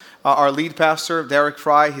Our lead pastor, Derek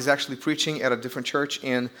Fry, he's actually preaching at a different church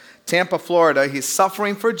in Tampa, Florida. He's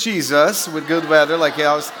suffering for Jesus with good weather, like he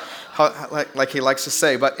likes to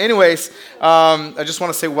say. But anyways, I just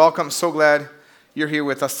want to say welcome. I'm so glad you're here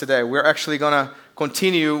with us today. We're actually going to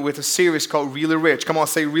continue with a series called Really Rich. Come on,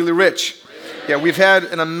 say Really Rich. Yeah, we've had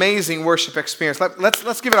an amazing worship experience.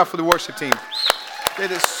 Let's give it up for the worship team.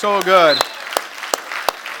 It is so good.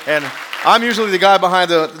 And I'm usually the guy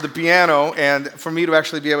behind the piano, and for me to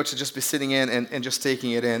actually be able to just be sitting in and just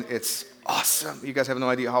taking it in, it's awesome. You guys have no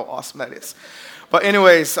idea how awesome that is. But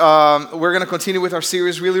anyways, we're going to continue with our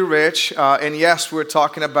series, Really Rich. And yes, we're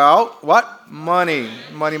talking about what? Money.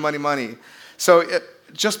 Money. So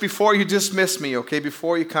just before you dismiss me, okay,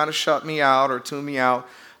 before you kind of shut me out or tune me out,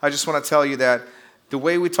 I just want to tell you that the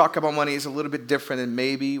way we talk about money is a little bit different than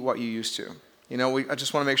maybe what you used to. You know, I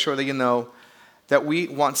just want to make sure that you know that we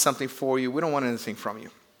want something for you. We don't want anything from you.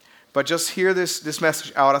 But just hear this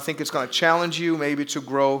message out. I think it's going to challenge you maybe to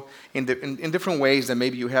grow in different ways that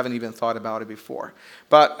maybe you haven't even thought about it before.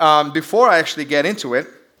 But before I actually get into it,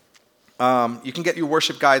 you can get your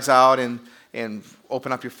worship guides out and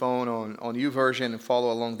open up your phone on YouVersion and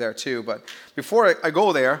follow along there too. But before I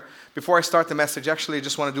go there, before I start the message, actually I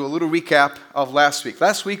just want to do a little recap of last week.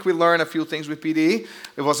 Last week we learned a few things with PD.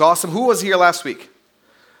 It was awesome. Who was here last week?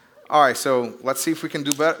 All right, so let's see if we can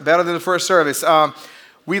do better than the first service.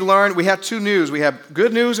 We had two news. We had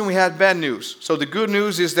good news and we had bad news. So the good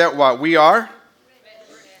news is that what? We are?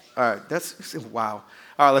 All right, wow.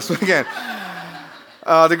 All right, let's do it again.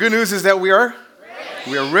 The good news is that we are? Rich.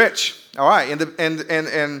 We are rich. All right,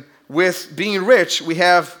 and with being rich, we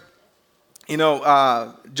have,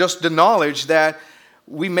 just the knowledge that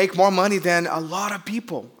we make more money than a lot of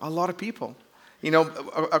people.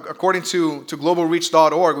 According to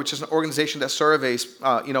globalreach.org, which is an organization that surveys,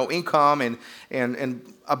 income and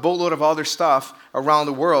a boatload of other stuff around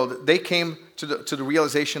the world, they came to the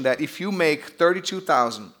realization that if you make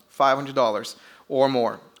 $32,500 or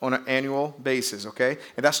more on an annual basis, okay,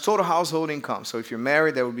 and that's total household income. So if you're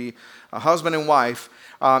married, that would be a husband and wife.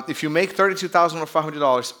 If you make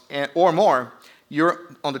 $32,500 or more, you're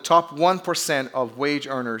on the top 1% of wage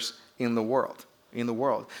earners in the world.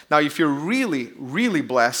 Now, if you're really, really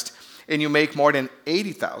blessed and you make more than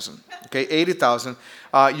 $80,000, okay,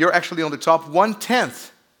 you're actually on the top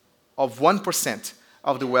 1/10 of 1%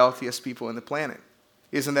 of the wealthiest people on the planet.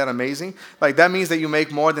 Isn't that amazing? Like, that means that you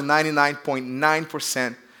make more than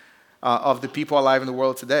 99.9% of the people alive in the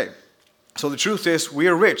world today. So the truth is, we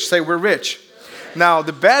are rich. Say, we're rich. Now,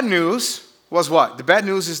 the bad news was what? The bad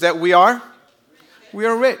news is that we are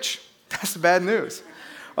rich. That's the bad news.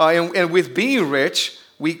 And with being rich,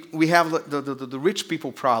 we have the rich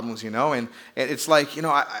people problems, and it's like,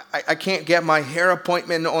 I can't get my hair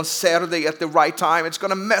appointment on Saturday at the right time. It's going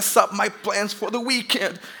to mess up my plans for the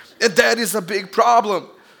weekend. And that is a big problem.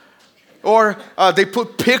 Or they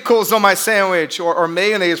put pickles on my sandwich or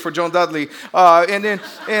mayonnaise for John Dudley. And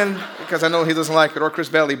because I know he doesn't like it, or Chris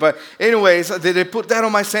Belly. But anyways, they put that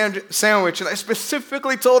on my sandwich, and I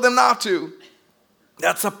specifically told them not to.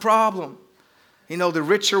 That's a problem. The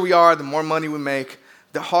richer we are, the more money we make,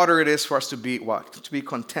 the harder it is for us to be what? To be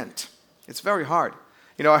content. It's very hard.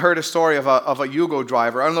 I heard a story of a Yugo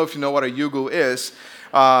driver. I don't know if you know what a Yugo is,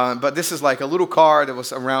 but this is like a little car that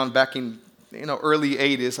was around back in early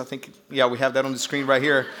 80s. I think, yeah, we have that on the screen right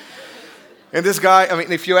here. And this guy,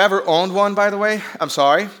 if you ever owned one, by the way, I'm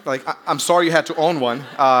sorry. I'm sorry you had to own one.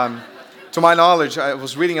 To my knowledge, I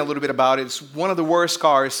was reading a little bit about it. It's one of the worst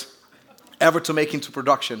cars ever to make into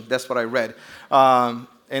production. That's what I read.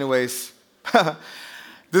 Anyways,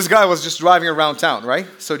 this guy was just driving around town, right?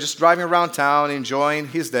 So just driving around town, enjoying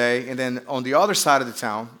his day. And then on the other side of the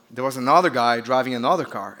town, there was another guy driving another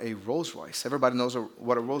car, a Rolls Royce. Everybody knows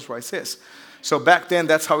what a Rolls Royce is. So back then,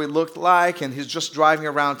 that's how it looked like. And he's just driving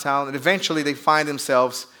around town. And eventually, they find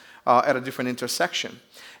themselves at a different intersection.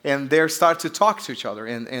 And they start to talk to each other.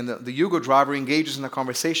 And the Yugo driver engages in a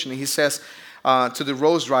conversation. And he says, to the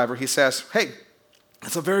Rolls driver, he says, "Hey,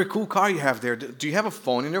 it's a very cool car you have there. Do you have a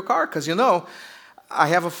phone in your car? Because I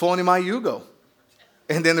have a phone in my Yugo."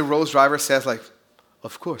 And then the Rolls driver says,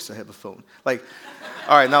 "Of course I have a phone."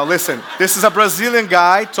 All right, now listen. This is a Brazilian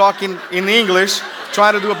guy talking in English,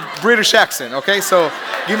 trying to do a British accent, okay? So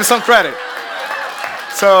give me some credit.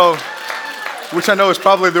 So, which I know is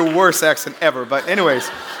probably the worst accent ever. But anyways,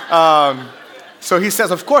 so he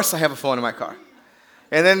says, "Of course I have a phone in my car."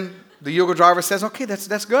 And then the Yugo driver says, "Okay,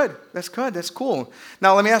 that's good. That's cool.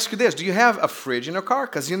 Now let me ask you this. Do you have a fridge in your car?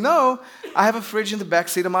 Because I have a fridge in the back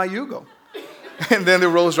seat of my Yugo." And then the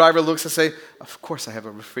Rolls driver looks and say, "Of course I have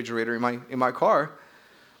a refrigerator in my car."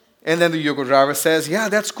 And then the Yugo driver says, yeah,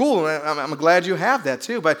 that's cool. I'm glad you have that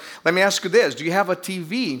too. But let me ask you this. Do you have a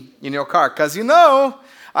TV in your car? Because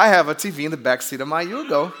I have a TV in the back seat of my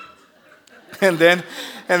Yugo. And then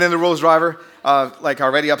the Rolls driver,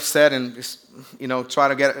 already upset and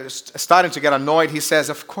starting to get annoyed, he says,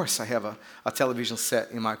 of course I have a television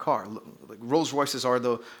set in my car. Rolls Royces are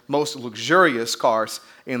the most luxurious cars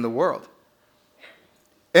in the world.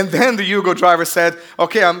 And then the Yugo driver said,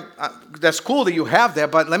 okay, that's cool that you have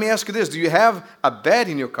that, but let me ask you this. Do you have a bed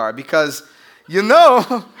in your car? Because,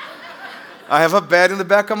 I have a bed in the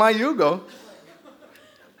back of my Yugo.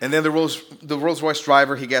 And then the Rolls-Royce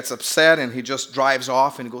driver, he gets upset and he just drives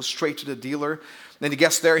off and goes straight to the dealer. Then he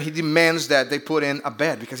gets there, he demands that they put in a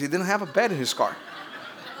bed because he didn't have a bed in his car.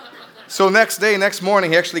 So next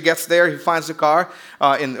morning, he actually gets there, he finds the car,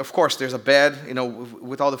 and of course there's a bed,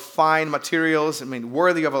 with all the fine materials,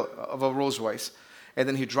 worthy of a Rolls-Royce. And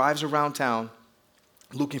then he drives around town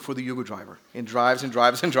looking for the Yugo driver, and drives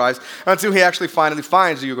until he actually finally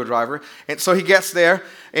finds the Yugo driver. And so he gets there,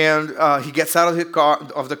 and he gets out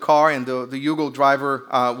of the car, and the Yugo driver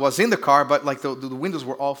was in the car, but the windows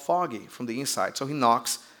were all foggy from the inside. So he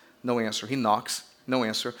knocks, no answer. He knocks, no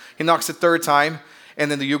answer. He knocks the third time. And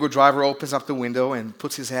then the Yugo driver opens up the window and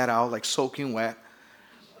puts his head out, soaking wet.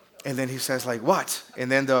 And then he says, what? And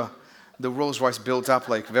then the Rolls Royce builds up,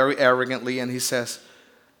 very arrogantly, and he says,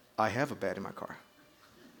 I have a bed in my car.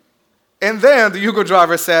 And then the Yugo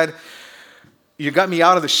driver said, you got me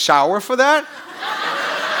out of the shower for that?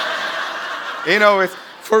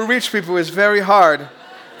 For rich people, it's very hard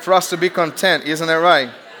for us to be content, isn't that right?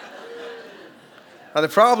 Now, the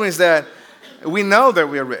problem is that we know that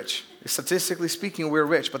we're rich. Statistically speaking, we're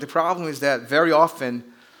rich, but the problem is that very often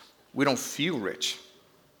we don't feel rich.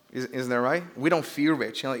 Isn't that right? We don't feel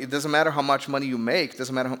rich. It doesn't matter how much money you make, it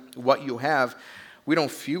doesn't matter what you have, we don't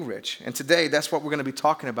feel rich. And today, that's what we're going to be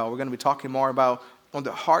talking about. We're going to be talking more about on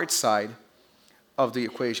the hard side of the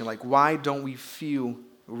equation. Why don't we feel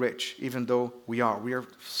rich, even though we are? We are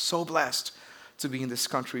so blessed to be in this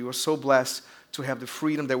country. We're so blessed to have the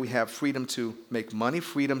freedom that we have, freedom to make money,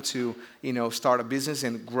 freedom to, start a business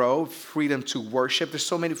and grow, freedom to worship. There's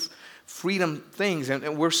so many freedom things,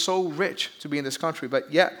 and we're so rich to be in this country, but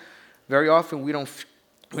yet, very often we don't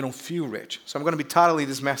feel rich. So I'm going to be titling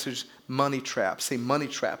this message, Money Trap. Say, Money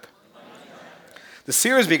Trap. Money Trap. The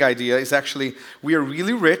serious big idea is actually, we are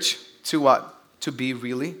really rich to what? To be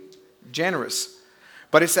really generous.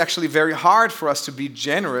 But it's actually very hard for us to be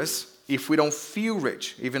generous if we don't feel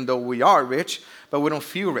rich, even though we are rich, but we don't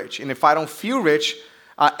feel rich. And if I don't feel rich,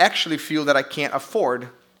 I actually feel that I can't afford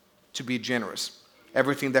to be generous.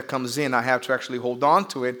 Everything that comes in, I have to actually hold on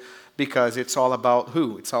to it because it's all about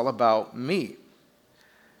who? It's all about me.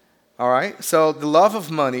 All right? So the love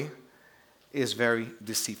of money is very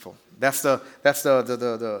deceitful. That's the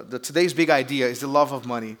today's big idea is the love of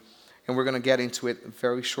money, and we're going to get into it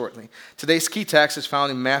very shortly. Today's key text is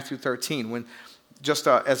found in Matthew 13, when just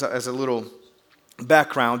as a little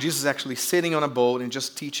background, Jesus is actually sitting on a boat and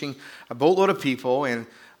just teaching a boatload of people, and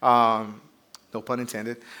no pun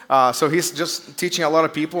intended. So he's just teaching a lot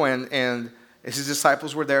of people, and his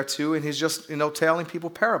disciples were there too, and he's just telling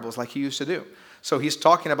people parables like he used to do. So he's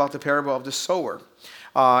talking about the parable of the sower,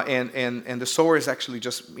 and the sower is actually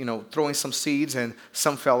just throwing some seeds, and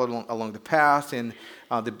some fell along the path, and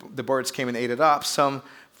the birds came and ate it up. Some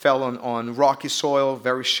fell on rocky soil,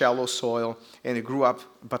 very shallow soil, and it grew up,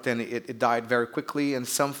 but then it died very quickly, and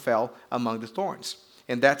some fell among the thorns.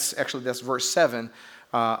 And that's verse 7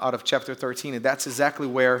 out of chapter 13, and that's exactly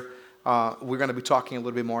where we're going to be talking a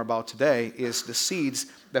little bit more about today, is the seeds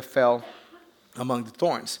that fell among the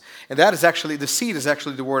thorns. And that is actually, the seed is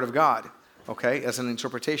actually the Word of God, okay, as an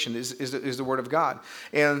interpretation, is the Word of God.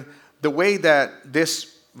 And the way that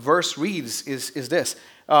this verse reads is this.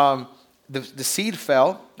 The seed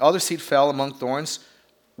fell, other seed fell among thorns,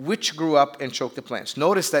 which grew up and choked the plants.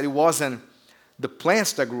 Notice that it wasn't the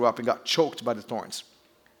plants that grew up and got choked by the thorns.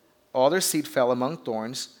 Other seed fell among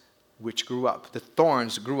thorns, which grew up. The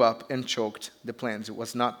thorns grew up and choked the plants. It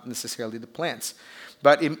was not necessarily the plants.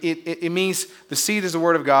 But it means the seed is the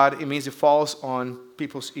Word of God. It means it falls on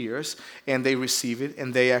people's ears, and they receive it,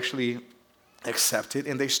 and they actually accept it,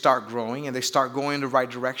 and they start growing, and they start going in the right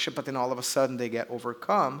direction, but then all of a sudden they get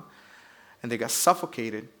overcome, and they got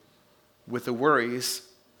suffocated with the worries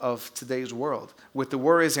of today's world, with the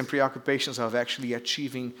worries and preoccupations of actually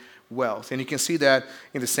achieving wealth. And you can see that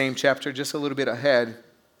in the same chapter, just a little bit ahead.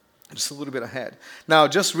 Now,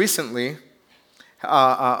 just recently,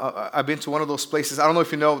 I've been to one of those places. I don't know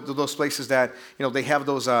if you know those places that, they have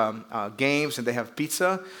those games, and they have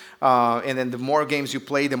pizza. And then the more games you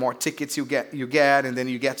play, the more tickets you get, and then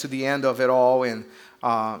you get to the end of it all, and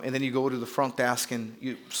And then you go to the front desk and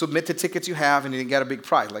you submit the tickets you have and you get a big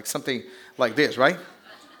prize, like something like this, right?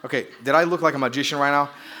 Okay, did I look like a magician right now?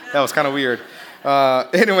 That was kind of weird.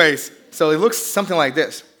 Anyways, so it looks something like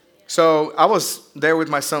this. So I was there with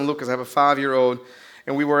my son Lucas. I have a 5-year-old,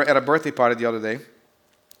 and we were at a birthday party the other day.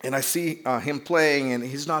 And I see him playing, and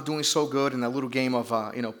he's not doing so good in a little game of,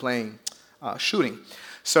 playing shooting.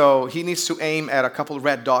 So he needs to aim at a couple of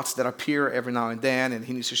red dots that appear every now and then, and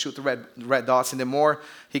he needs to shoot the red dots. And the more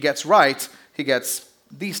he gets right, he gets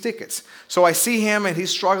these tickets. So I see him, and he's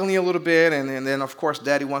struggling a little bit, and then, of course,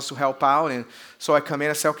 Daddy wants to help out. And so I come in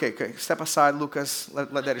and say, okay, step aside, Lucas.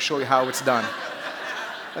 Let Daddy show you how it's done.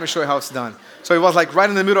 Let me show you how it's done. So he was like right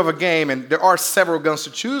in the middle of a game, and there are several guns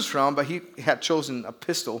to choose from, but he had chosen a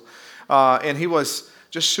pistol, and he was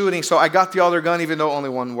just shooting. So I got the other gun, even though only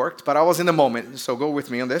one worked, but I was in the moment. So go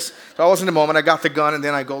with me on this. So I was in the moment. I got the gun, and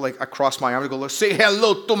then I go like across my arm. I go, say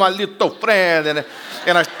hello to my little friend, and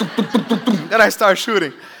I start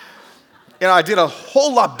shooting. And I did a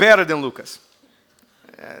whole lot better than Lucas.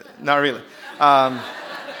 Not really.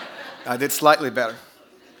 I did slightly better.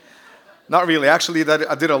 Not really. Actually,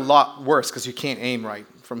 I did a lot worse because you can't aim right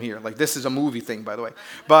from here. Like, this is a movie thing, by the way.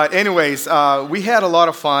 But anyways, we had a lot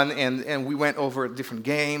of fun, and we went over different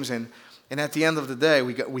games. And at the end of the day,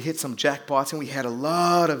 we hit some jackpots, and we had a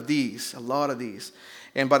lot of these.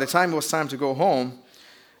 And by the time it was time to go home,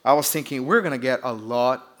 I was thinking, we're going to get a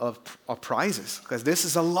lot of prizes because this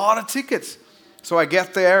is a lot of tickets. So I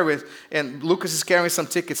get there, and Lucas is carrying some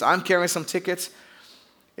tickets. I'm carrying some tickets.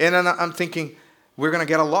 And then I'm thinking, we're going to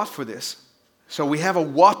get a lot for this. So we have a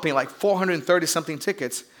whopping like 430-something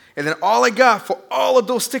tickets. And then all I got for all of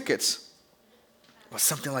those tickets was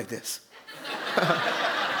something like this.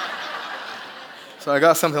 So I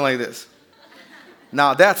got something like this.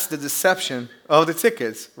 Now that's the deception of the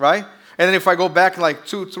tickets, right? And then if I go back like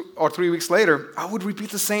 2 or 3 weeks later, I would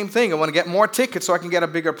repeat the same thing. I want to get more tickets so I can get a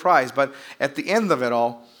bigger prize. But at the end of it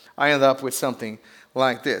all, I end up with something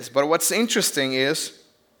like this. But what's interesting is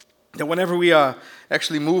that whenever we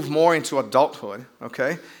actually move more into adulthood,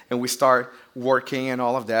 okay, and we start working and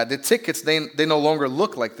all of that, the tickets, they no longer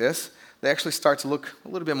look like this. They actually start to look a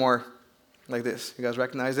little bit more like this. You guys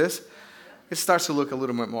recognize this? It starts to look a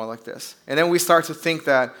little bit more like this. And then we start to think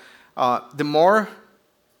that the more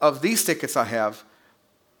of these tickets I have,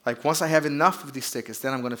 like once I have enough of these tickets,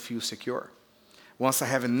 then I'm going to feel secure. Once I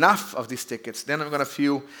have enough of these tickets, then I'm going to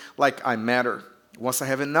feel like I matter. Once I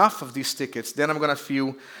have enough of these tickets, then I'm going to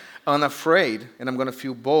feel unafraid, and I'm going to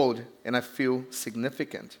feel bold, and I feel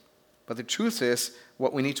significant. But the truth is,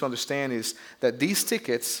 what we need to understand is that these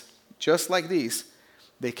tickets, just like these,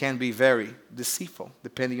 they can be very deceitful,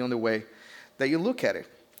 depending on the way that you look at it.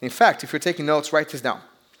 In fact, if you're taking notes, write this down.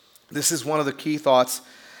 This is one of the key thoughts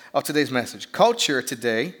of today's message. Culture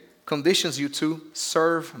today conditions you to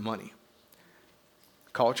serve money.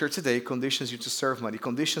 Culture today conditions you to serve money.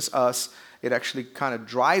 Conditions us, it actually kind of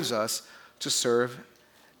drives us to serve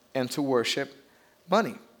and to worship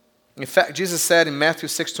money. In fact, Jesus said in Matthew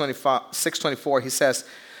 6:24, he says,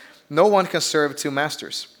 no one can serve two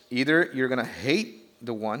masters. Either you're going to hate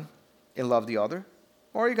the one and love the other,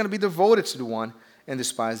 or you're going to be devoted to the one and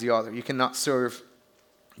despise the other. You cannot serve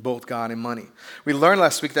both God and money. We learned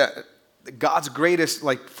last week that God's greatest,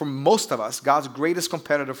 like for most of us, God's greatest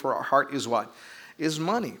competitor for our heart is what? Is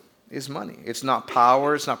money. Is money. It's not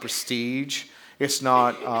power. It's not prestige. It's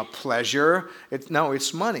not pleasure. No,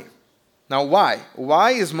 it's money. Now, why?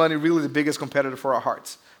 Why is money really the biggest competitor for our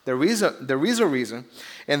hearts? There is a reason.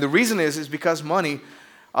 And the reason is because money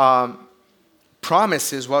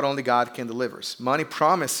promises what only God can deliver. Money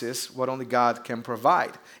promises what only God can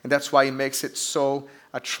provide. And that's why it makes it so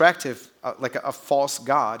attractive, like a false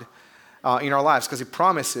God in our lives, because it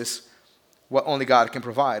promises what only God can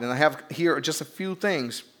provide. And I have here just a few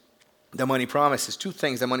things that money promises, 2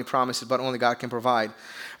 things that money promises, but only God can provide.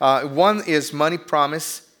 One is money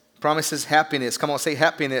promises happiness. Come on, say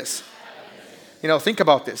happiness. Think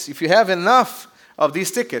about this. If you have enough of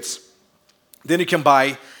these tickets, then you can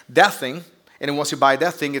buy that thing. And then once you buy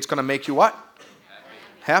that thing, it's going to make you what?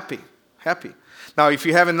 Happy. Now, if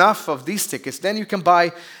you have enough of these tickets, then you can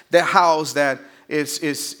buy that house that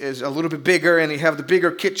is a little bit bigger, and you have the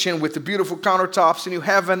bigger kitchen with the beautiful countertops, and you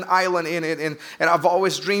have an island in it. And I've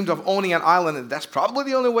always dreamed of owning an island, and that's probably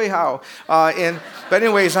the only way how. But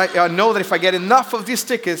anyways, I know that if I get enough of these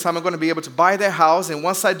tickets, I'm going to be able to buy that house. And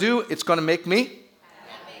once I do, it's going to make me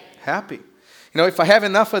happy. If I have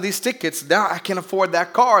enough of these tickets, then I can afford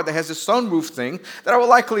that car that has a sunroof thing that I will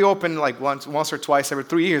likely open like once or twice every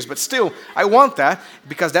 3 years. But still, I want that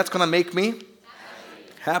because that's going to make me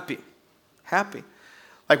happy.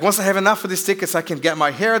 Like once I have enough of these tickets, I can get my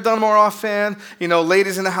hair done more often.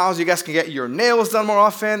 Ladies in the house, you guys can get your nails done more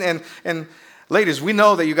often. And ladies, we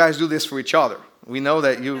know that you guys do this for each other. We know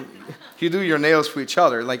that you do your nails for each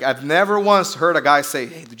other. Like I've never once heard a guy say,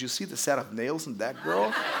 "Hey, did you see the set of nails in that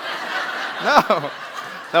girl?"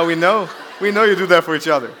 No, we know you do that for each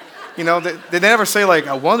other. They never say like,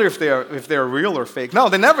 "I wonder if they're real or fake." No,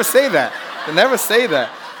 they never say that. They never say that.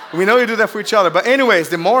 We know you do that for each other. But anyways,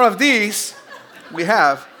 the more of these we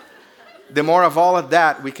have, the more of all of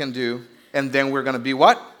that we can do, and then we're going to be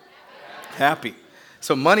what? Happy.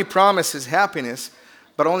 So money promises happiness,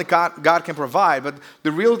 but only God can provide. But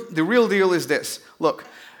the real deal is this. Look,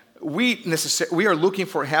 we are looking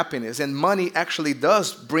for happiness, and money actually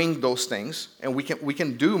does bring those things, and we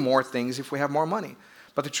can do more things if we have more money.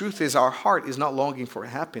 But the truth is, our heart is not longing for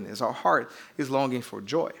happiness. Our heart is longing for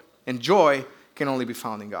joy, and joy can only be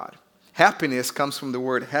found in God. Happiness comes from the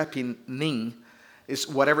word happening. It's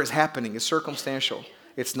whatever is happening. It's circumstantial.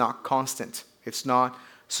 It's not constant. It's not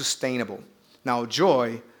sustainable. Now,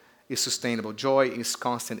 joy is sustainable. Joy is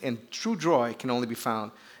constant. And true joy can only be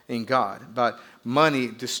found in God. But money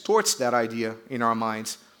distorts that idea in our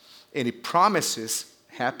minds. And it promises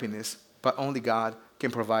happiness, but only God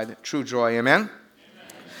can provide true joy. Amen?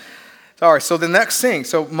 All right, so the next thing.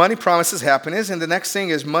 So money promises happiness. And the next thing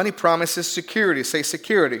is money promises security. Say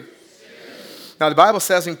security. Now, the Bible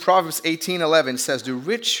says in Proverbs 18:11, it says, "The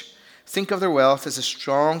rich think of their wealth as a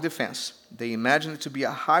strong defense. They imagine it to be a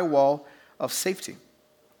high wall of safety."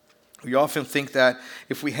 We often think that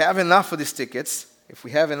if we have enough of these tickets,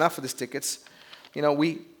 we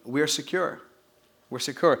are secure. We're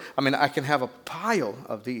secure. I mean, I can have a pile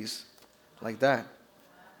of these like that,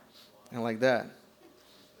 and like that,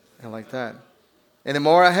 and like that. And the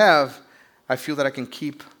more I have, I feel that I can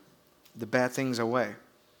keep the bad things away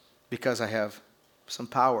because I have some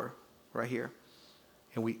power right here.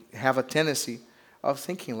 And we have a tendency of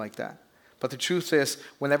thinking like that. But the truth is,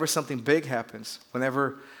 whenever something big happens,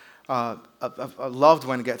 whenever a loved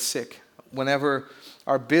one gets sick, whenever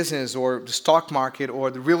our business or the stock market or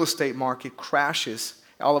the real estate market crashes,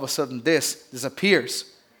 all of a sudden this disappears,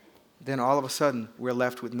 then all of a sudden we're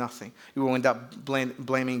left with nothing. We will end up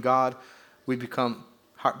blaming God. We become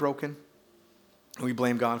heartbroken. We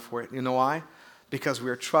blame God for it. You know why? Because we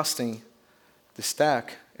are trusting the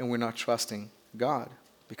stack and we're not trusting God.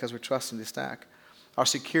 Because we're trusting the stack. Our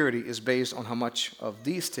security is based on how much of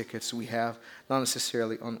these tickets we have, not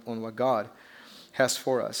necessarily on what God has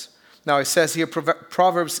for us. Now it says here,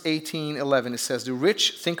 Proverbs 18:11, it says, "The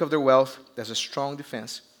rich think of their wealth as a strong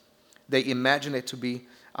defense. They imagine it to be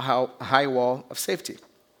a high wall of safety."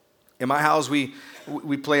 In my house, we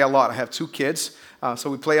play a lot. I have 2 kids, so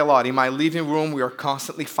we play a lot. In my living room, we are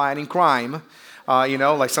constantly fighting crime.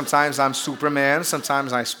 Like sometimes I'm Superman,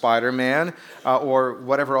 sometimes I'm Spider-Man, or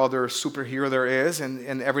whatever other superhero there is.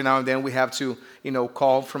 And every now and then we have to,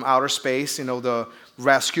 call from outer space, the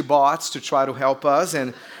rescue bots to try to help us.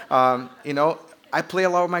 And, I play a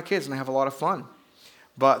lot with my kids and I have a lot of fun.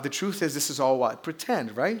 But the truth is, this is all what?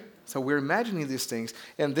 Pretend, right? So we're imagining these things.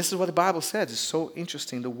 And this is what the Bible says. It's so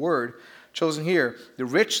interesting. The word chosen here. The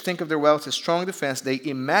rich think of their wealth as strong defense. They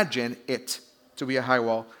imagine it to be a high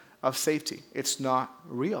wall of safety. It's not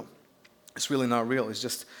real. It's really not real. It's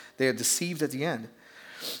just they are deceived at the end.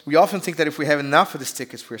 We often think that if we have enough of these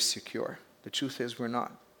tickets, we're secure. The truth is we're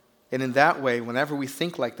not. And in that way, whenever we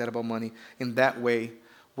think like that about money, in that way,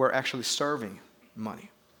 we're actually serving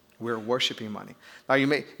money. We're worshiping money. Now,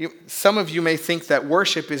 some of you may think that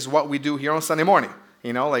worship is what we do here on Sunday morning.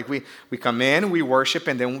 Like we come in, we worship,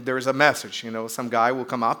 and then there's a message. Some guy will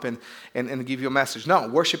come up and give you a message. No,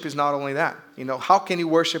 worship is not only that. How can you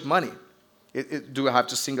worship money? Do I have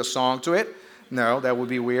to sing a song to it? No, that would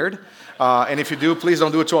be weird. And if you do, please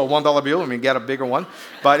don't do it to a $1 bill. Get a bigger one.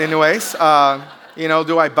 But anyways,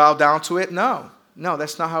 do I bow down to it? No,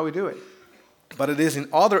 that's not how we do it. But it is in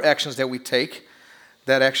other actions that we take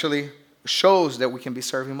that actually shows that we can be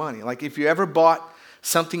serving money. Like if you ever bought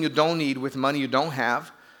something you don't need with money you don't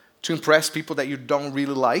have to impress people that you don't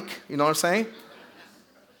really like. You know what I'm saying?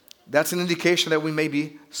 That's an indication that we may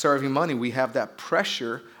be serving money. We have that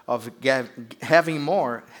pressure of having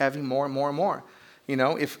more and more.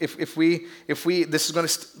 If we this is going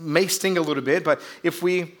to may sting a little bit, but if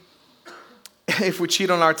we cheat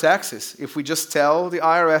on our taxes, if we just tell the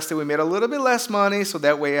IRS that we made a little bit less money, so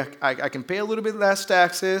that way I can pay a little bit less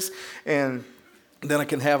taxes and then I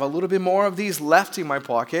can have a little bit more of these left in my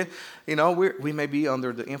pocket. We may be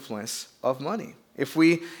under the influence of money. If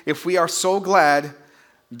we are so glad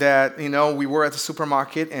that we were at the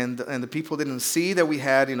supermarket and the people didn't see that we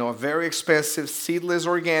had a very expensive seedless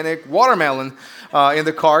organic watermelon in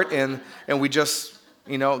the cart and we just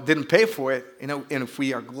didn't pay for it, and if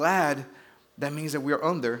we are glad, that means that we are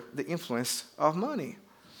under the influence of money.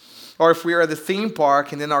 Or if we are at the theme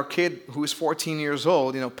park and then our kid who is 14 years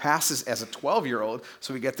old, passes as a 12-year-old,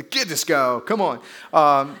 so we get the kid disco. Come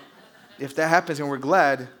on. If that happens and we're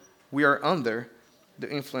glad, we are under the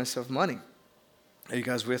influence of money. Are you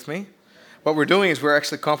guys with me? What we're doing is we're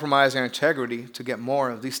actually compromising our integrity to get more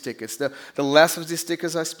of these tickets. The less of these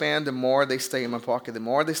tickets I spend, the more they stay in my pocket. The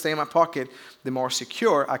more they stay in my pocket, the more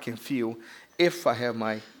secure I can feel if I have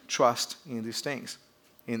my trust in these things,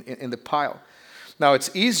 in the pile. Now,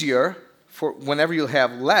 it's easier for whenever you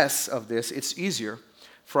have less of this, it's easier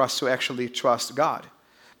for us to actually trust God.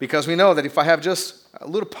 Because we know that if I have just a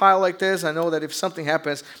little pile like this, I know that if something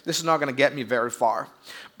happens, this is not going to get me very far.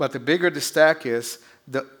 But the bigger the stack is,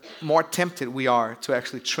 the more tempted we are to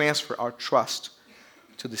actually transfer our trust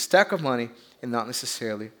to the stack of money and not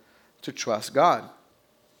necessarily to trust God.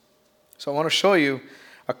 So I want to show you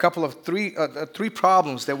a couple of three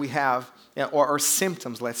problems that we have, or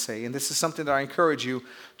symptoms, let's say. And this is something that I encourage you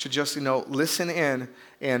to just, listen in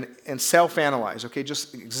and self-analyze, okay?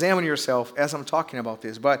 Just examine yourself as I'm talking about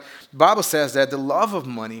this. But the Bible says that the love of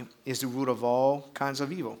money is the root of all kinds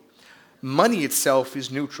of evil. Money itself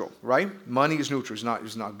is neutral, right? Money is neutral.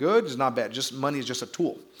 It's not good, it's not bad. Just money is just a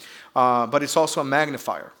tool. But it's also a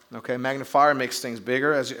magnifier, okay? Magnifier makes things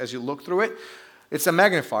bigger as you look through it. It's a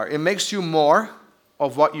magnifier. It makes you more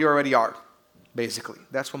of what you already are, basically.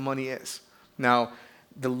 That's what money is. Now,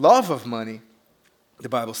 the love of money, the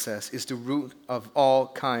Bible says, is the root of all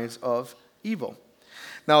kinds of evil.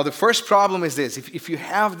 Now, the first problem is this. If you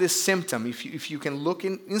have this symptom, if you can look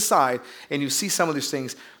inside and you see some of these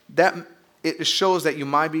things, that it shows that you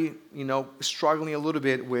might be, struggling a little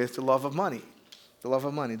bit with the love of money. The love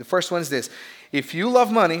of money. The first one is this. If you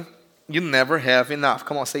love money, you never have enough.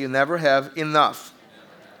 Come on, say you never have enough.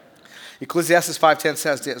 Ecclesiastes 5:10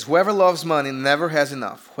 says this. Whoever loves money never has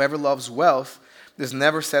enough. Whoever loves wealth is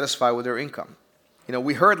never satisfied with their income.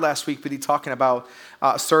 We heard last week PD talking about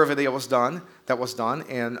a survey that was done,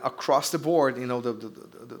 and across the board,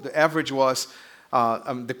 the average was,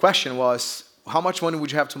 the question was, how much money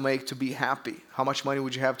would you have to make to be happy? How much money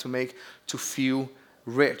would you have to make to feel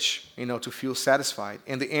rich, to feel satisfied?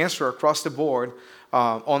 And the answer across the board,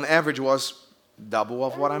 on average, was double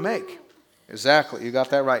of what I make. Exactly, you got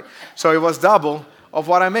that right. So it was double of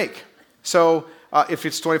what I make. So if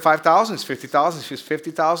it's 25,000, it's 50,000. If it's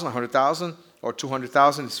 50,000, 100,000, or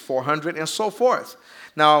 200,000, it's 400, and so forth.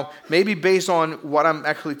 Now, maybe based on what I'm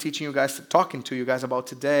actually talking to you guys about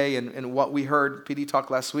today and what we heard PD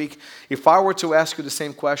talk last week, if I were to ask you the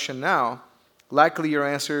same question now, likely your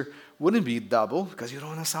answer wouldn't be double because you don't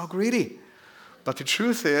want to sound greedy. But the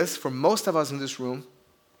truth is, for most of us in this room,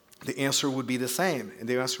 the answer would be the same. And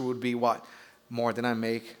the answer would be what? More than I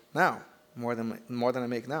make now. More than I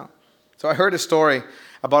make now. So I heard a story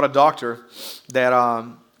about a doctor that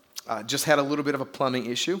just had a little bit of a plumbing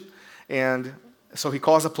issue. And so he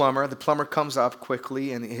calls the plumber. The plumber comes up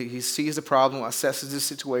quickly, and he sees the problem, assesses the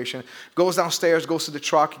situation, goes downstairs, goes to the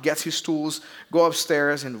truck, gets his tools, go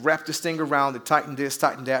upstairs, and wrap this thing around, and tighten this,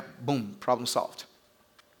 tighten that. Boom, problem solved.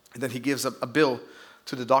 And then he gives a bill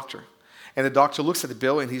to the doctor. And the doctor looks at the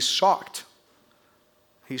bill, and he's shocked.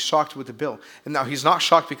 He's shocked with the bill. And now he's not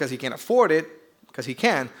shocked because he can't afford it, because he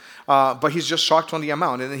can, but he's just shocked on the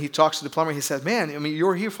amount. And then he talks to the plumber. He says, man, you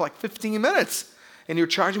were here for like 15 minutes, and you're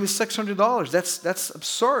charging me $600. That's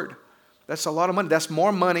absurd. That's a lot of money. That's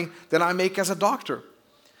more money than I make as a doctor.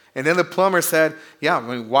 And then the plumber said, yeah,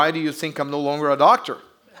 why do you think I'm no longer a doctor?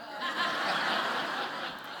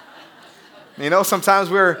 Sometimes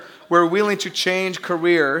we're willing to change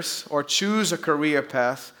careers or choose a career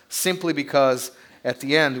path simply because at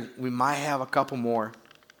the end we might have a couple more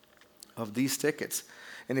of these tickets.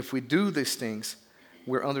 And if we do these things,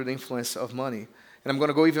 we're under the influence of money. And I'm going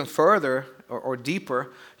to go even further or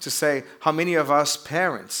deeper to say how many of us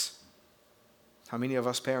parents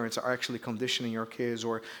are actually conditioning our kids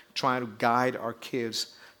or trying to guide our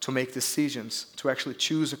kids to make decisions, to actually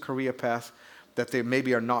choose a career path that they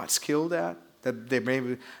maybe are not skilled at, that they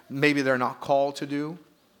maybe they're not called to do,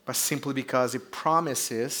 but simply because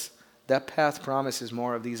that path promises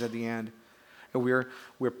more of these at the end. And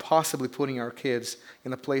we're possibly putting our kids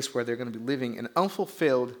in a place where they're going to be living an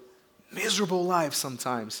unfulfilled, miserable life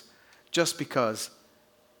sometimes, just because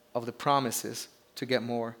of the promises to get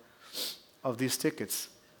more of these tickets.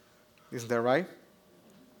 Isn't that right?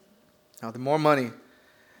 Now, the more money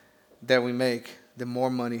that we make, the more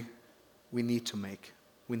money we need to make.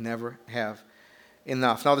 We never have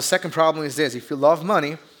enough. Now, the second problem is this. If you love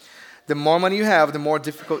money, the more money you have, the more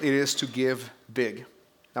difficult it is to give big.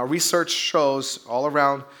 Now, research shows all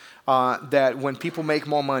around that when people make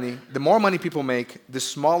more money, the more money people make, the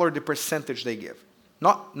smaller the percentage they give.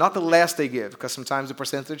 Not the less they give, because sometimes the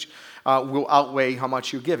percentage will outweigh how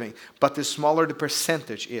much you're giving. But the smaller the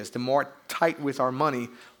percentage is, the more tight with our money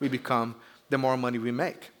we become, the more money we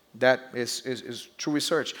make. That is true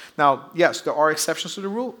research. Now, yes, there are exceptions to the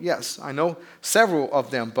rule. Yes, I know several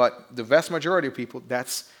of them, but the vast majority of people,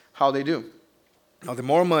 that's how they do. Now, the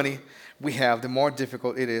more money we have, the more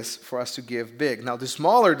difficult it is for us to give big. Now, the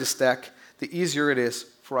smaller the stack, the easier it is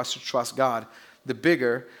for us to trust God. The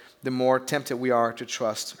bigger, the more tempted we are to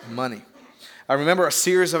trust money. I remember a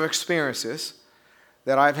series of experiences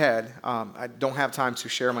that I've had. I don't have time to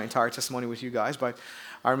share my entire testimony with you guys, but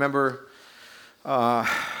I remember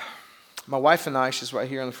my wife and I, she's right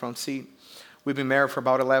here in the front seat, we've been married for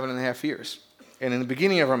about 11 and a half years. And in the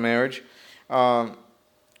beginning of our marriage,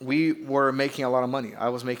 we were making a lot of money. I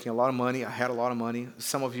was making a lot of money. I had a lot of money.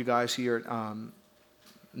 Some of you guys here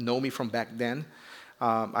know me from back then.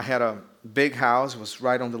 I had a big house. It was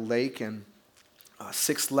right on the lake, and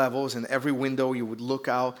 6 levels, and every window you would look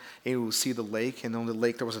out and you would see the lake, and on the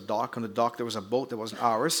lake there was a dock. On the dock there was a boat that wasn't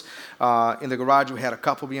ours. In the garage we had a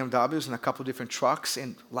couple BMWs and a couple different trucks,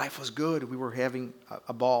 and life was good. We were having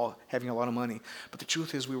a ball, having a lot of money. But the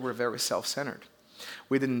truth is we were very self-centered.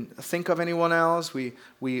 We didn't think of anyone else.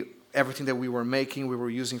 Everything that we were making we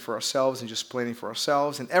were using for ourselves and just planning for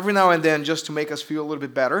ourselves. And every now and then, just to make us feel a little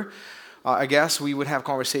bit better, I guess we would have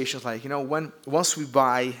conversations like, once we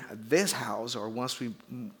buy this house or once we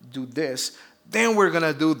do this, then we're going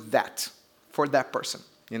to do that for that person,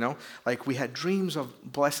 Like we had dreams of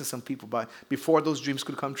blessing some people, but before those dreams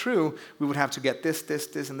could come true, we would have to get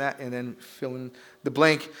this, and that, and then fill in the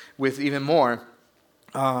blank with even more.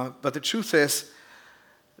 But the truth is,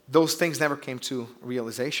 those things never came to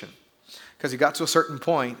realization. Because it got to a certain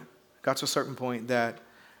point that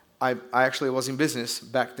I actually was in business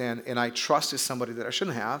back then, and I trusted somebody that I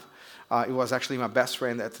shouldn't have. It was actually my best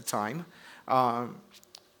friend at the time.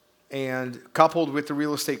 And coupled with the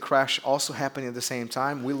real estate crash also happening at the same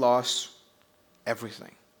time, we lost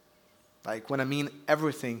everything. Like, when I mean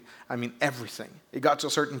everything, I mean everything. It got to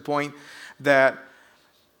a certain point that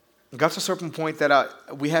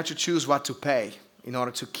we had to choose what to pay in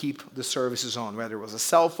order to keep the services on, whether it was a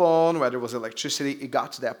cell phone, whether it was electricity. It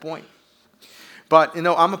got to that point. But,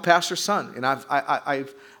 I'm a pastor's son, and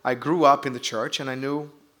I grew up in the church, and I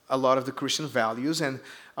knew a lot of the Christian values, and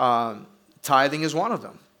tithing is one of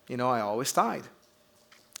them. I always tithe.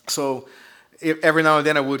 So every now and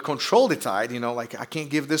then I would control the tithe, like I can't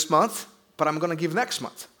give this month, but I'm going to give next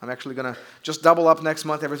month. I'm actually going to just double up next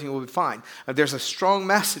month. Everything will be fine. There's a strong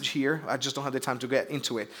message here. I just don't have the time to get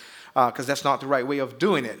into it because that's not the right way of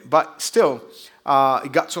doing it. But still,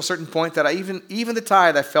 it got to a certain point that even the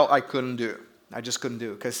tithe I felt I couldn't do. I just couldn't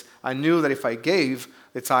do it because I knew that if I gave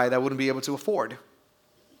the tithe, I wouldn't be able to afford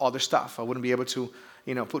other stuff. I wouldn't be able to,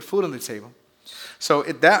 put food on the table. So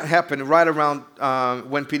that happened right around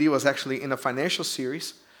when PD was actually in a financial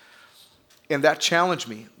series, and that challenged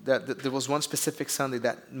me. That there was one specific Sunday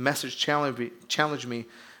that message challenged me.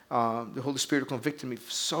 The Holy Spirit convicted me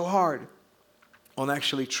so hard on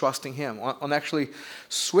actually trusting Him, on actually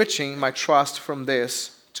switching my trust from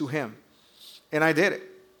this to Him, and I did it.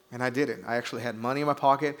 I actually had money in my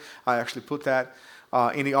pocket. I actually put that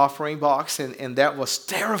in the offering box, and that was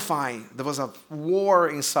terrifying. There was a war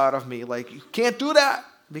inside of me, like, you can't do that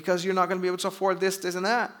because you're not going to be able to afford this, and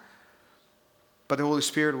that. But the Holy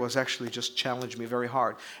Spirit was actually just challenged me very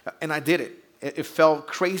hard, and I did it. It felt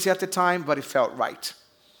crazy at the time, but it felt right.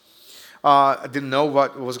 I didn't know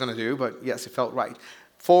what I was going to do, but yes, it felt right.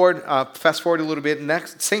 Fast forward a little bit.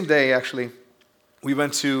 Same day, actually, we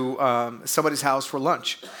went to somebody's house for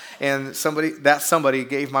lunch, and somebody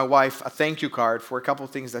gave my wife a thank you card for a couple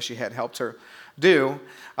of things that she had helped her do,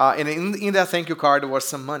 and in that thank you card there was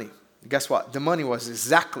some money. Guess what? The money was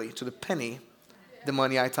exactly to the penny the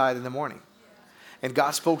money I tithed in the morning. And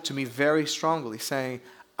God spoke to me very strongly, saying,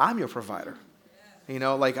 I'm your provider. I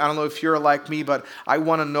don't know if you're like me, but I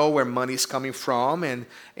want to know where money's coming from and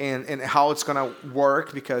how it's going to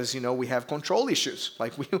work because, we have control issues.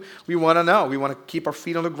 Like, we want to know. We want to keep our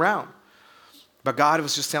feet on the ground. But God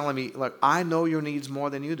was just telling me, look, I know your needs more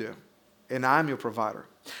than you do, and I'm your provider.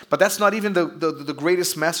 But that's not even the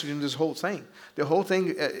greatest message in this whole thing. The whole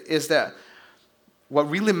thing is that what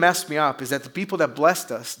really messed me up is that the people that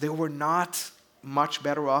blessed us, they were not much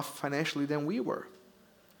better off financially than we were.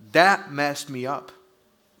 That messed me up.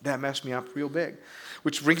 That messed me up real big.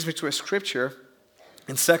 Which brings me to a scripture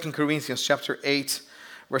in 2 Corinthians chapter 8,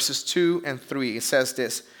 verses 2 and 3. It says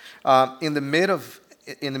this, in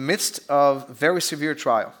the midst of very severe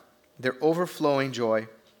trial, their overflowing joy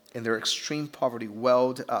and their extreme poverty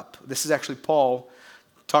welled up. This is actually Paul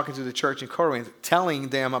talking to the church in Corinth, telling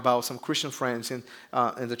them about some Christian friends in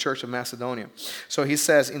the church of Macedonia. So he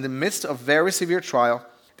says, in the midst of very severe trial,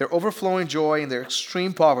 their overflowing joy and their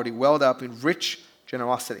extreme poverty welled up in rich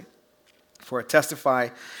generosity. For I testify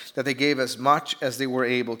that they gave as much as they were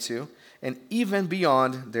able to, and even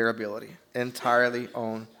beyond their ability, entirely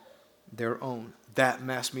on their own. That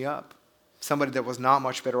messed me up. Somebody that was not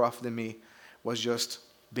much better off than me was just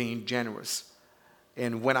being generous.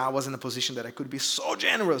 And when I was in a position that I could be so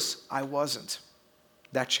generous, I wasn't.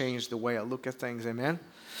 That changed the way I look at things, amen?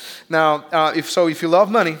 Now, if you love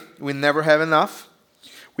money, we never have enough.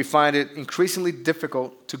 We find it increasingly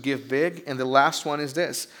difficult to give big. And the last one is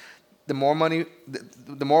this. The more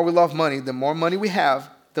we love money, the more money we have,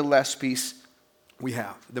 the less peace we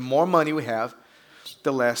have. The more money we have,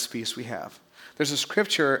 the less peace we have. There's a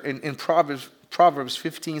scripture in Proverbs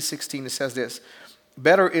 15:16 that says this.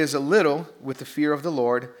 Better is a little with the fear of the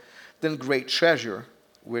Lord than great treasure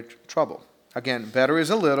with trouble. Again, better is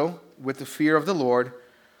a little with the fear of the Lord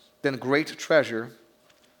than great treasure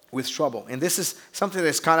with trouble. And this is something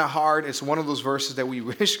that's kind of hard. It's one of those verses that we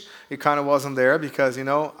wish it kind of wasn't there because,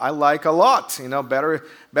 I like a lot.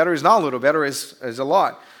 Better is not little, better is a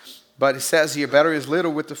lot. But it says here, better is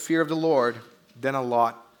little with the fear of the Lord than a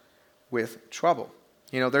lot with trouble.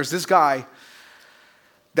 There's this guy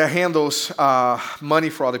that handles money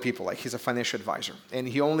for other people, like he's a financial advisor. And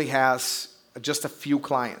he only has just a few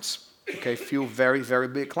clients, okay, few very, very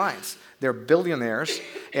big clients. They're billionaires,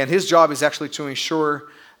 and his job is actually to ensure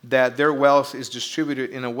that their wealth is distributed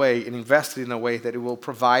in a way and invested in a way that it will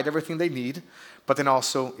provide everything they need, but then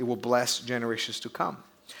also it will bless generations to come.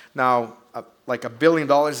 Now, like $1 billion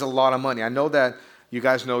is a lot of money. I know that you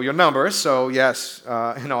guys know your numbers, so yes,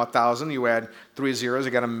 1,000, you add 3 zeros,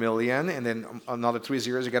 you got 1 million, and then another 3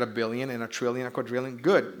 zeros, you got 1 billion, and 1 trillion, 1 quadrillion.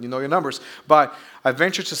 Good, you know your numbers. But I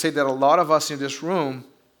venture to say that a lot of us in this room,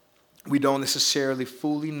 we don't necessarily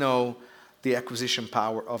fully know the acquisition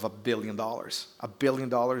power of $1 billion. $1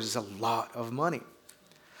 billion is a lot of money.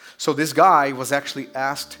 So this guy was actually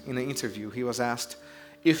asked in an interview, he was asked,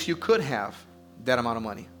 if you could have that amount of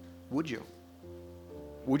money, would you?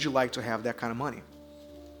 Would you like to have that kind of money?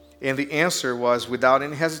 And the answer was, without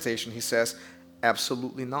any hesitation, he says,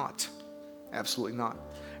 absolutely not. Absolutely not.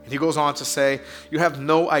 And he goes on to say, you have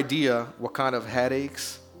no idea what kind of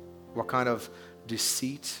headaches, what kind of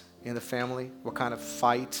deceit in the family, what kind of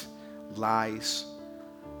fight, lies,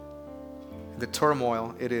 the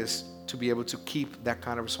turmoil it is to be able to keep that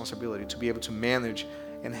kind of responsibility, to be able to manage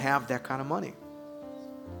and have that kind of money.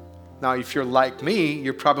 Now, if you're like me,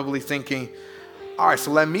 you're probably thinking, all right,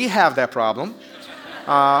 so let me have that problem.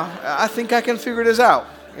 I think I can figure this out.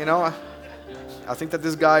 I think that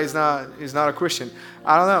this guy is not a Christian.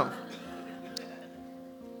 I don't know.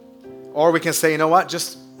 Or we can say, you know what?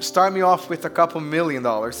 Just start me off with a couple $1 million,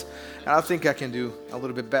 and I think I can do a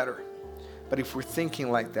little bit better. But if we're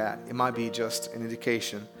thinking like that, it might be just an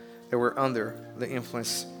indication that we're under the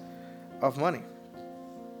influence of money.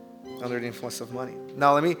 Under the influence of money.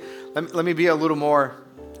 Now, let me be a little more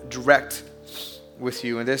direct with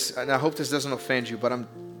you, and I hope this doesn't offend you, but I'm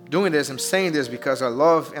saying this because I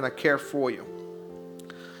love and I care for you.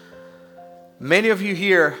 Many of you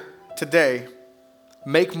here today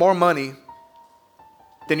make more money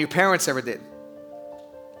than your parents ever did.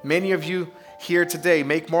 Many of you here today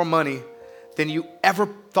make more money than you ever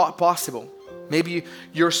thought possible. Maybe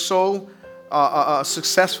you're so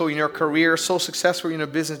successful in your career, so successful in your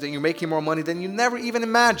business that you're making more money than you never even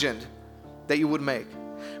imagined that you would make.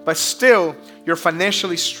 But still, you're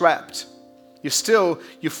financially strapped. You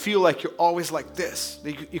feel like you're always like this.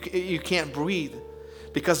 You can't breathe.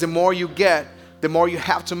 Because the more you get, the more you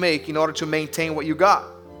have to make in order to maintain what you got.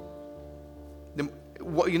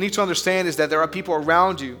 What you need to understand is that there are people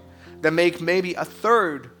around you that make maybe a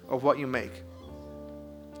third of what you make.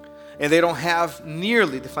 And they don't have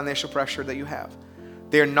nearly the financial pressure that you have.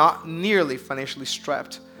 They're not nearly financially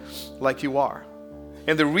strapped like you are.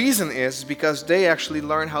 And the reason is because they actually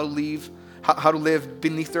learn how to live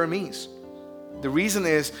beneath their means. The reason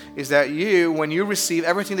is that when you receive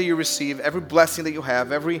everything that you receive, every blessing that you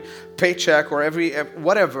have, every paycheck or every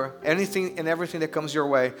whatever, anything and everything that comes your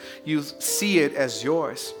way, you see it as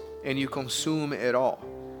yours and you consume it all.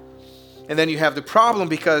 And then you have the problem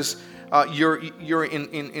because you're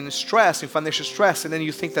in stress, in financial stress, and then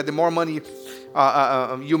you think that the more money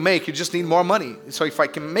you make, you just need more money. So if I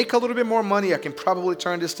can make a little bit more money, I can probably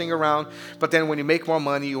turn this thing around. But then when you make more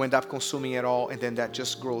money, you end up consuming it all, and then that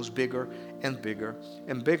just grows bigger and bigger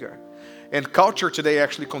and bigger. And culture today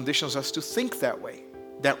actually conditions us to think that way.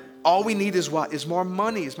 That all we need is what? Is more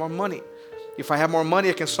money, is more money. If I have more money,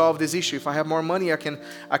 I can solve this issue. If I have more money, I can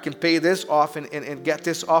pay this off and get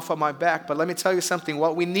this off of my back. But let me tell you something.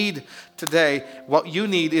 What we need today, what you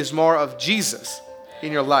need is more of Jesus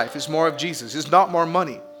in your life. It's more of Jesus. It's not more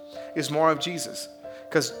money. It's more of Jesus.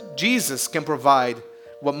 Because Jesus can provide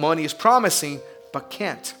what money is promising, but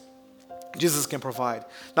can't. Jesus can provide.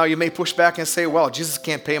 Now you may push back and say, well, Jesus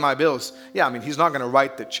can't pay my bills. Yeah, I mean, he's not going to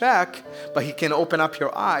write the check, but he can open up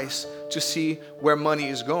your eyes to see where money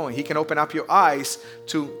is going. He can open up your eyes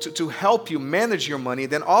to help you manage your money.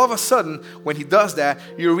 Then all of a sudden, when he does that,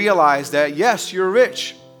 you realize that, yes, you're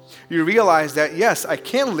rich. You realize that, yes, I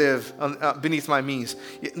can live beneath my means.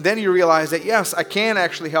 Then you realize that, yes, I can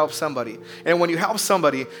actually help somebody. And when you help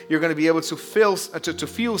somebody, you're going to be able to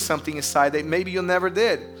feel something inside that maybe you never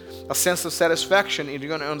did. A sense of satisfaction, and you're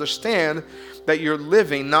going to understand that you're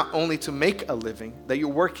living not only to make a living, that you're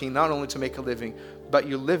working not only to make a living, but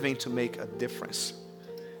you're living to make a difference.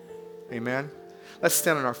 Amen? Let's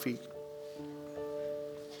stand on our feet.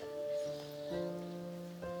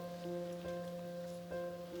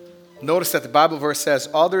 Notice that the Bible verse says,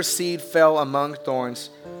 other seed fell among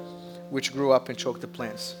thorns, which grew up and choked the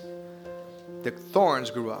plants. The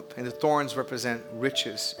thorns grew up, and the thorns represent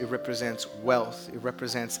riches. It represents wealth. It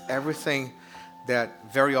represents everything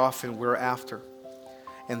that very often we're after,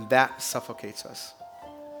 and that suffocates us.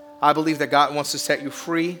 I believe that God wants to set you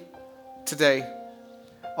free today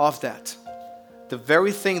of that. The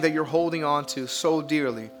very thing that you're holding on to so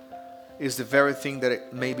dearly is the very thing that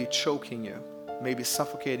it may be choking you, may be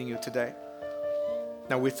suffocating you today.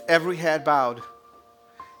 Now, with every head bowed,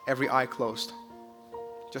 every eye closed,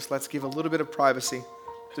 just let's give a little bit of privacy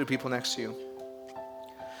to the people next to you.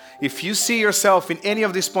 If you see yourself in any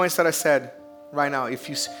of these points that I said right now, if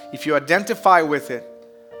you identify with it,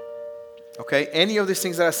 okay, any of these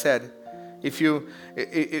things that I said, if you're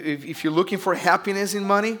looking for happiness in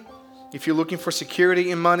money, if you're looking for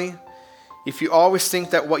security in money, if you always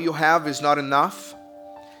think that what you have is not enough,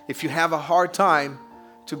 if you have a hard time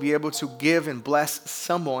to be able to give and bless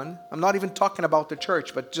someone, I'm not even talking about the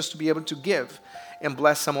church, but just to be able to give and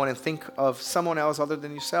bless someone and think of someone else other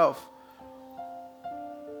than yourself.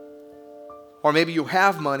 Or maybe you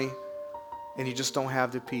have money and you just don't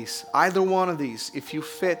have the peace. Either one of these, if you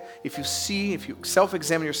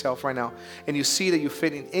self-examine yourself right now and you see that you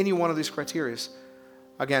fit in any one of these criteria,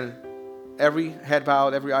 again, every head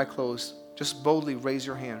bowed, every eye closed, just boldly raise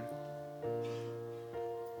your hand.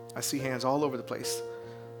 I see hands all over the place.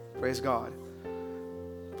 Praise God.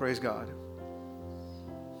 Praise God.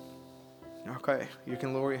 Okay, you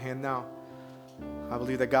can lower your hand now. I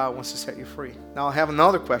believe that God wants to set you free. Now I have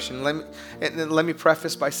another question. Let me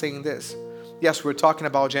preface by saying this. Yes, we're talking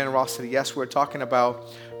about generosity. Yes, we're talking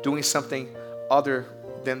about doing something other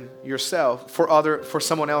than yourself, for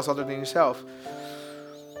someone else other than yourself.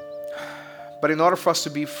 But in order for us to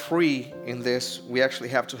be free in this, we actually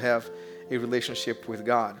have to have a relationship with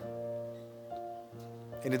God.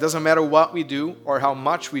 And it doesn't matter what we do or how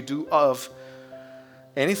much we do of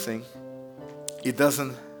anything. It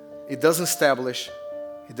doesn't establish,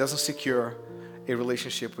 it doesn't secure a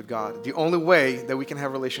relationship with God. The only way that we can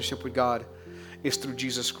have a relationship with God is through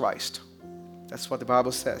Jesus Christ. That's what the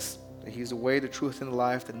Bible says. That He's the way, the truth, and the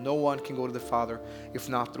life, that no one can go to the Father if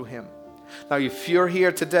not through Him. Now, if you're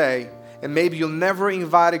here today, and maybe you'll never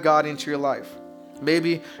invited God into your life.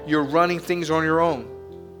 Maybe you're running things on your own.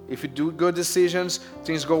 If you do good decisions,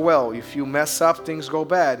 things go well. If you mess up, things go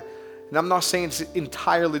bad. And I'm not saying it's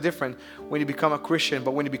entirely different when you become a Christian,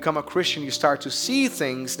 but when you become a Christian, you start to see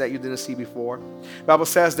things that you didn't see before. The Bible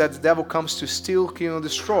says that the devil comes to steal, kill, and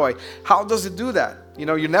destroy. How does it do that? You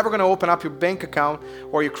know, you're never going to open up your bank account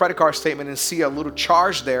or your credit card statement and see a little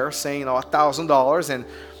charge there saying, $1,000,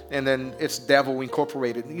 and then it's devil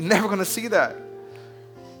incorporated. You're never going to see that.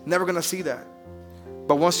 Never going to see that.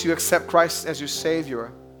 But once you accept Christ as your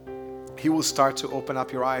Savior, He will start to open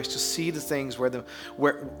up your eyes to see the things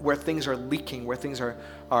where things are leaking, where things are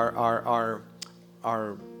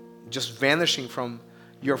just vanishing from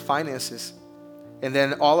your finances, and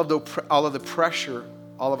then all of the pressure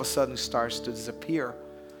all of a sudden starts to disappear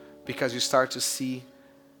because you start to see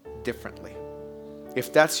differently.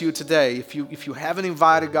 If that's you today, if you haven't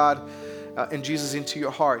invited God and Jesus into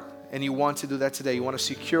your heart, and you want to do that today, you want to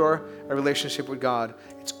secure a relationship with God,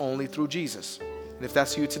 it's only through Jesus. And if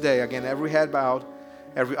that's you today, again, every head bowed,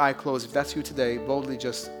 every eye closed, if that's you today, boldly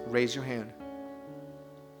just raise your hand.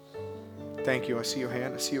 Thank you. I see your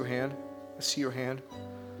hand. I see your hand. I see your hand.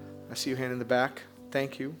 I see your hand in the back.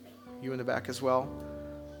 Thank you. You in the back as well.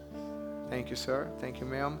 Thank you, sir. Thank you,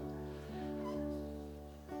 ma'am.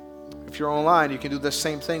 If you're online, you can do the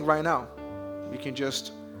same thing right now. You can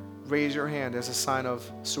just raise your hand as a sign of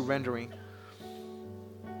surrendering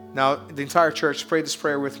Now, the entire church, pray this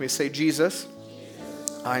prayer with me. Say, Jesus,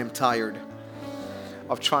 I am tired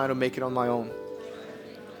of trying to make it on my own.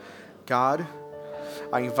 God,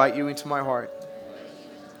 I invite you into my heart.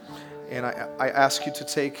 And I ask you to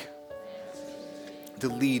take the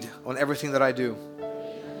lead on everything that I do.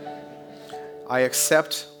 I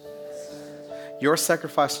accept your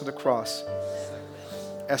sacrifice on the cross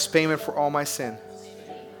as payment for all my sin.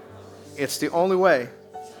 It's the only way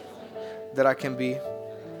that I can be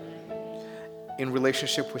in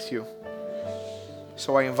relationship with you.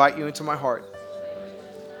 So I invite you into my heart.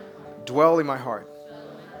 Dwell in my heart.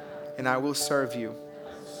 And I will serve you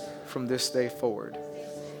from this day forward.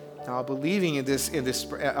 Now, believing in this,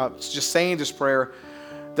 just saying this prayer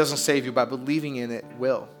doesn't save you, but believing in it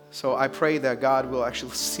will. So I pray that God will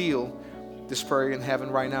actually seal this prayer in heaven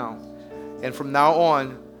right now. And from now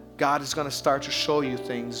on, God is going to start to show you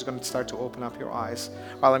things. He's going to start to open up your eyes.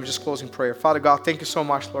 All right, let me just close in prayer. Father God, thank you so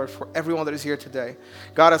much, Lord, for everyone that is here today.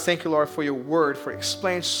 God, I thank you, Lord, for your word, for it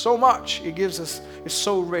explains so much. It gives us, it's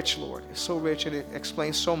so rich, Lord. It's so rich and it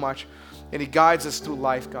explains so much. And it guides us through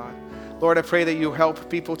life, God. Lord, I pray that you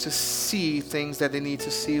help people to see things that they need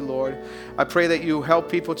to see, Lord. I pray that you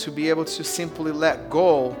help people to be able to simply let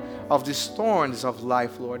go of these thorns of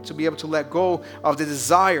life, Lord. To be able to let go of the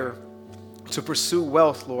desire to pursue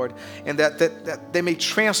wealth, Lord. And that they may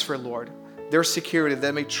transfer, Lord, their security.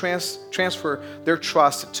 That may transfer their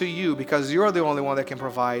trust to you, because you're the only one that can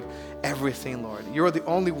provide everything, Lord. You're the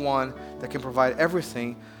only one that can provide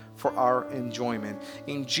everything for our enjoyment.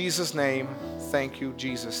 In Jesus' name, thank you,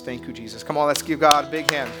 Jesus. Thank you, Jesus. Come on, let's give God a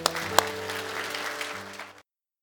big hand.